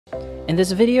In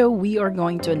this video, we are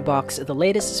going to unbox the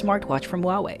latest smartwatch from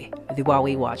Huawei, the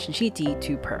Huawei Watch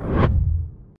GT2 Pro.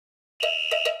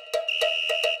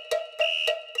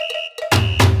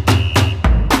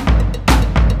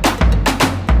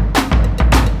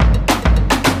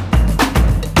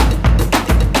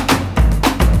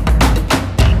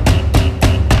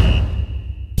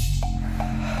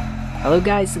 Hello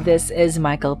guys, this is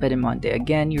Michael Pedemonte,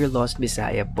 again your Lost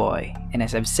Bisaya boy. And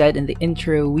as I've said in the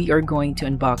intro, we are going to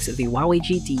unbox the Huawei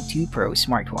GT2 Pro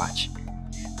smartwatch.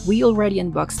 We already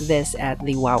unboxed this at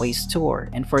the Huawei store,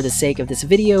 and for the sake of this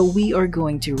video, we are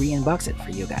going to re-unbox it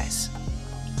for you guys.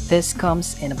 This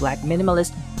comes in a black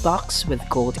minimalist box with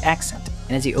gold accent,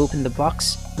 and as you open the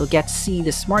box, you'll get to see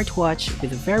the smartwatch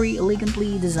with a very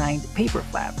elegantly designed paper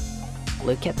flap.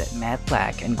 Look at that matte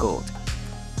black and gold.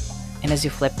 And as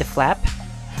you flip the flap,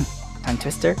 tongue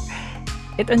twister,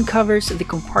 it uncovers the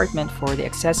compartment for the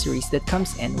accessories that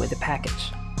comes in with the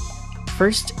package.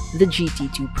 First, the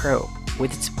GT2 Pro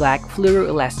with its black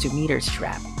fluoroelastometer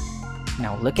strap.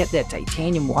 Now look at that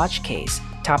titanium watch case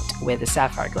topped with a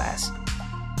sapphire glass.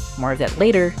 More of that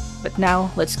later, but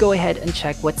now let's go ahead and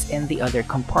check what's in the other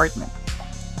compartment.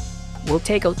 We'll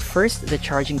take out first the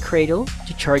charging cradle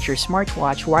to charge your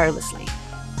smartwatch wirelessly,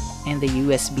 and the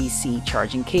USB-C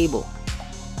charging cable.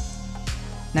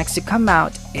 Next to come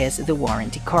out is the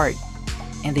warranty card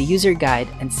and the user guide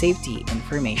and safety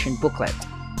information booklet.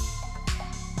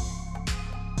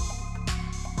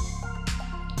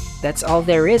 That's all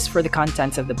there is for the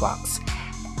contents of the box.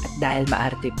 At dahil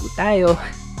maarte po tayo,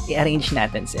 i-arrange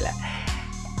natin sila.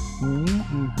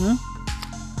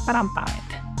 Parang pangit.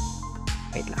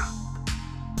 Wait lang.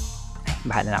 Ay,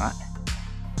 bahala na nga.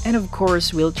 And of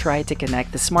course, we'll try to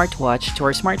connect the smartwatch to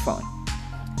our smartphone.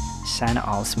 Sana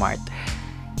all smart.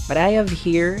 But I have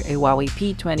here a Huawei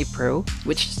P20 Pro,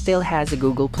 which still has a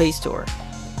Google Play Store.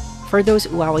 For those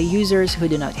Huawei users who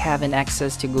do not have an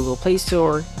access to Google Play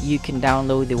Store, you can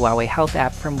download the Huawei Health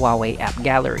App from Huawei App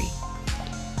Gallery.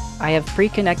 I have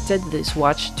pre-connected this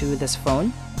watch to this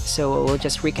phone, so we'll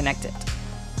just reconnect it.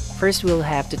 First, we'll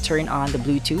have to turn on the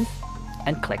Bluetooth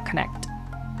and click Connect.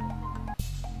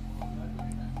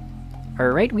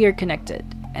 Alright, we are connected,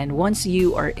 and once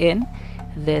you are in,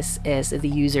 this is the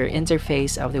user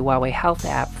interface of the Huawei Health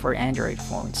App for Android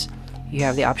phones. You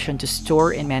have the option to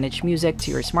store and manage music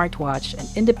to your smartwatch and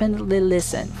independently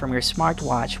listen from your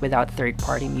smartwatch without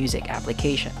third-party music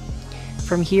application.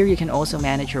 From here, you can also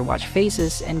manage your watch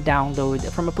faces and download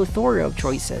from a plethora of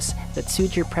choices that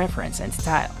suit your preference and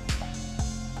style.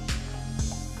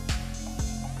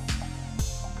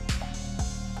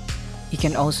 You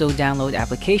can also download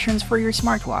applications for your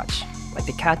smartwatch, like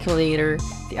the calculator,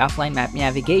 the offline map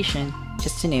navigation,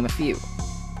 just to name a few.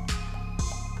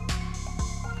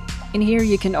 In here,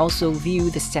 you can also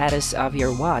view the status of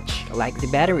your watch, like the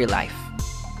battery life,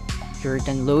 your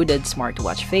downloaded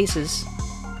smartwatch faces,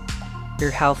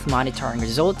 your health monitoring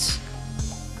results,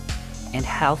 and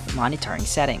health monitoring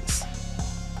settings.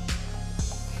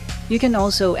 You can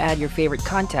also add your favorite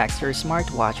contacts to your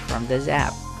smartwatch from this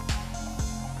app.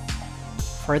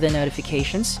 For the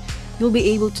notifications, you'll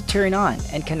be able to turn on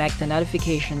and connect the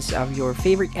notifications of your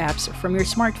favorite apps from your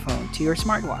smartphone to your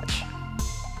smartwatch.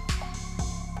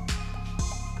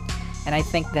 And I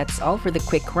think that's all for the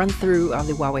quick run-through of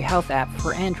the Huawei Health App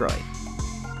for Android.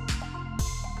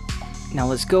 Now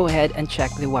let's go ahead and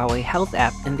check the Huawei Health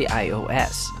App in the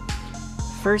iOS.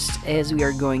 First is we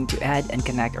are going to add and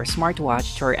connect our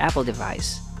smartwatch to our Apple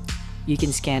device. You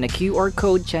can scan a QR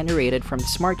code generated from the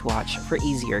smartwatch for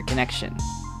easier connection.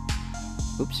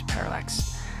 Oops,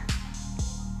 parallax.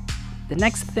 The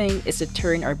next thing is to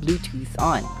turn our Bluetooth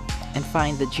on and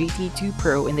find the GT2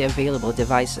 Pro in the available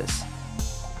devices.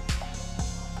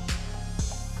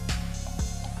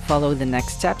 Follow the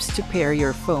next steps to pair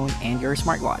your phone and your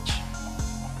smartwatch.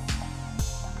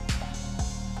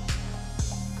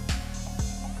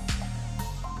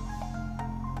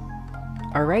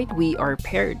 Alright, we are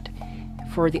paired.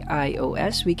 For the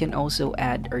iOS, we can also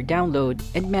add or download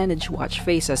and manage watch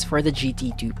faces for the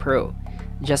GT2 Pro.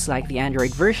 Just like the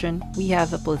Android version, we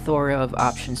have a plethora of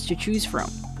options to choose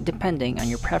from, depending on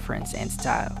your preference and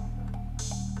style.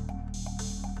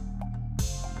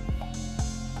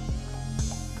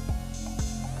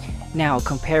 Now,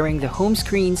 comparing the home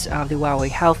screens of the Huawei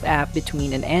Health App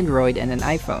between an Android and an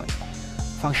iPhone.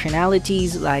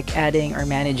 Functionalities like adding or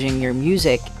managing your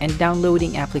music and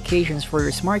downloading applications for your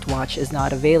smartwatch is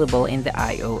not available in the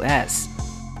iOS.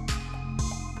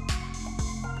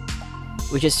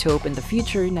 We just hope in the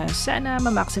future na sana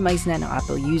ma-maximize na ng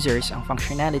Apple users ang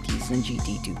functionalities ng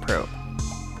GT2 Pro.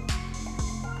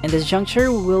 In this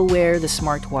juncture, we'll wear the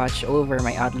smartwatch over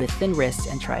my oddly thin wrist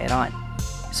and try it on.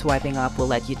 Swiping up will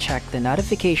let you check the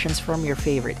notifications from your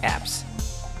favorite apps.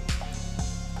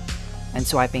 And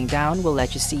swiping down will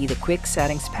let you see the quick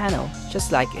settings panel,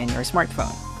 just like in your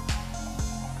smartphone.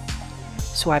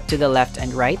 Swipe to the left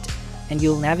and right, and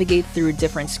you'll navigate through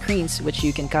different screens which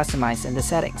you can customize in the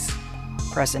settings.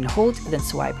 Press and hold, then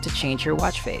swipe to change your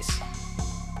watch face.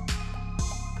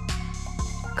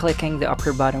 Clicking the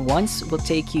upper button once will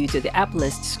take you to the app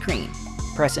list screen.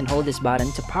 Press and hold this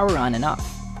button to power on and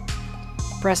off.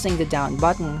 Pressing the down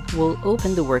button will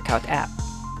open the workout app.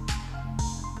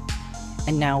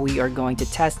 And now we are going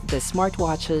to test the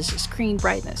smartwatch's screen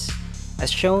brightness.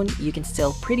 As shown, you can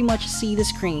still pretty much see the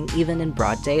screen even in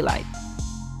broad daylight.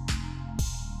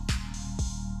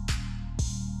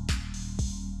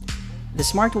 The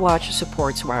smartwatch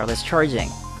supports wireless charging.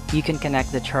 You can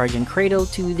connect the charging cradle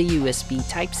to the USB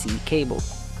Type-C cable.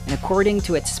 And according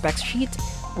to its spec sheet,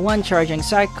 one charging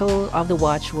cycle of the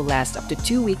watch will last up to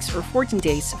 2 weeks or 14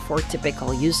 days for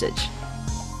typical usage.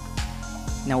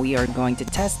 Now we are going to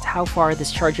test how far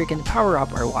this charger can power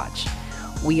up our watch.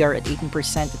 We are at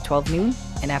 18% at 12 noon,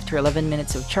 and after 11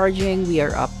 minutes of charging, we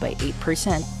are up by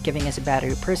 8%, giving us a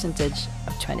battery percentage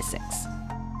of 26.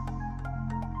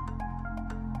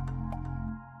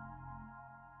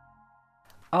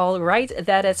 Alright,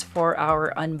 that is for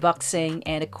our unboxing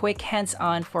and a quick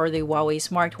hands-on for the Huawei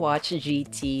Smartwatch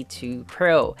GT2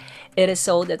 Pro. It is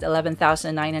sold at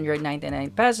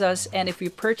 11,999 pesos, and if you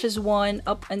purchase one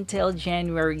up until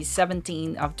January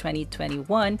 17 of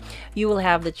 2021, you will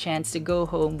have the chance to go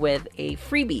home with a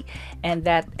freebie, and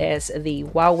that is the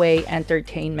Huawei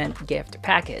Entertainment Gift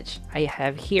Package. I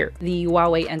have here. The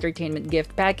Huawei Entertainment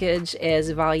Gift Package is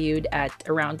valued at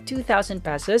around 2,000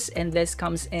 pesos, and this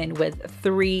comes in with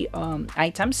three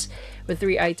items. With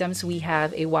 3 items, we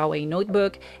have a Huawei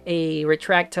notebook, a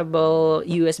retractable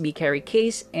USB carry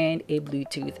case, and a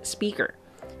Bluetooth speaker.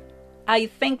 I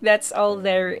think that's all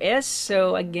there is.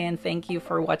 So again, thank you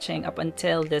for watching up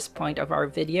until this point of our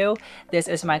video. This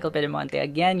is Michael Pedemonte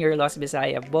again, your Lost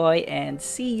Bisaya boy, and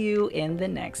see you in the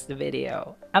next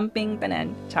video. Amping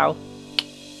tanan. Ciao!